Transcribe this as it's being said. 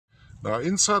Now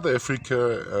in South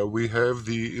Africa, we have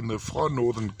in the far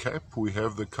northern Cape, we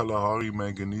have the Kalahari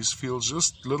manganese fields,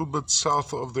 just a little bit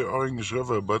south of the Orange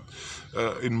River, but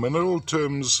in mineral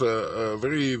terms,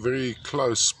 very, very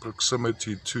close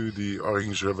proximity to the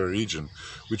Orange River region,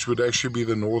 which would actually be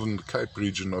the northern Cape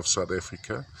region of South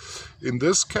Africa. In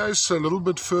this case, a little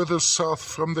bit further south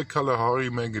from the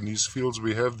Kalahari manganese fields,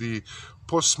 we have the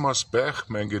Postmasberg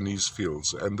manganese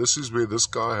fields, and this is where this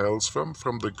guy hails from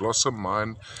the Glossum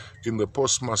mine in the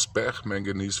Postmasberg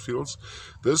manganese fields.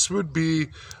 This would be,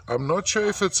 I'm not sure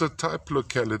if it's a type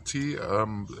locality,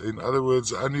 in other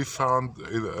words, only found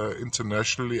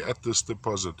internationally at this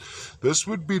deposit. This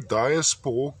would be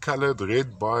diaspore colored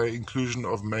red by inclusion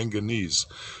of manganese,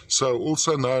 so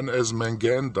also known as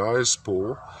mangan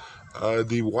diaspore.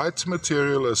 The white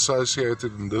material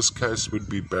associated in this case would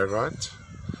be barite.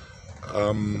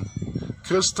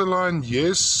 Crystalline,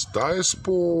 yes,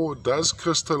 diaspore does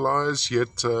crystallize,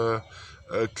 yet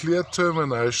clear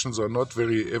terminations are not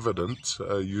very evident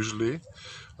usually.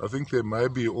 I think there may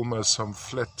be almost some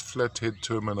flat head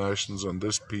terminations on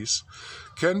this piece.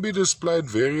 Can be displayed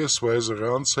various ways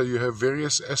around, so you have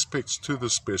various aspects to the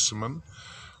specimen.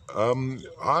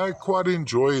 I quite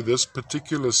enjoy this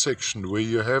particular section where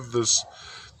you have this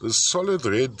solid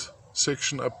red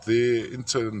section up there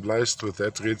interlaced with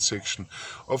that red section.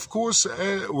 Of course,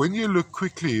 when you look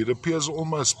quickly, it appears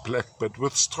almost black, but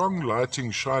with strong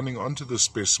lighting shining onto the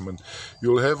specimen,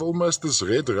 you'll have almost this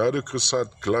red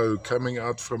rhodochrosite glow coming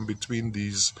out from between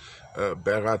these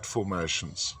barite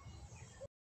formations.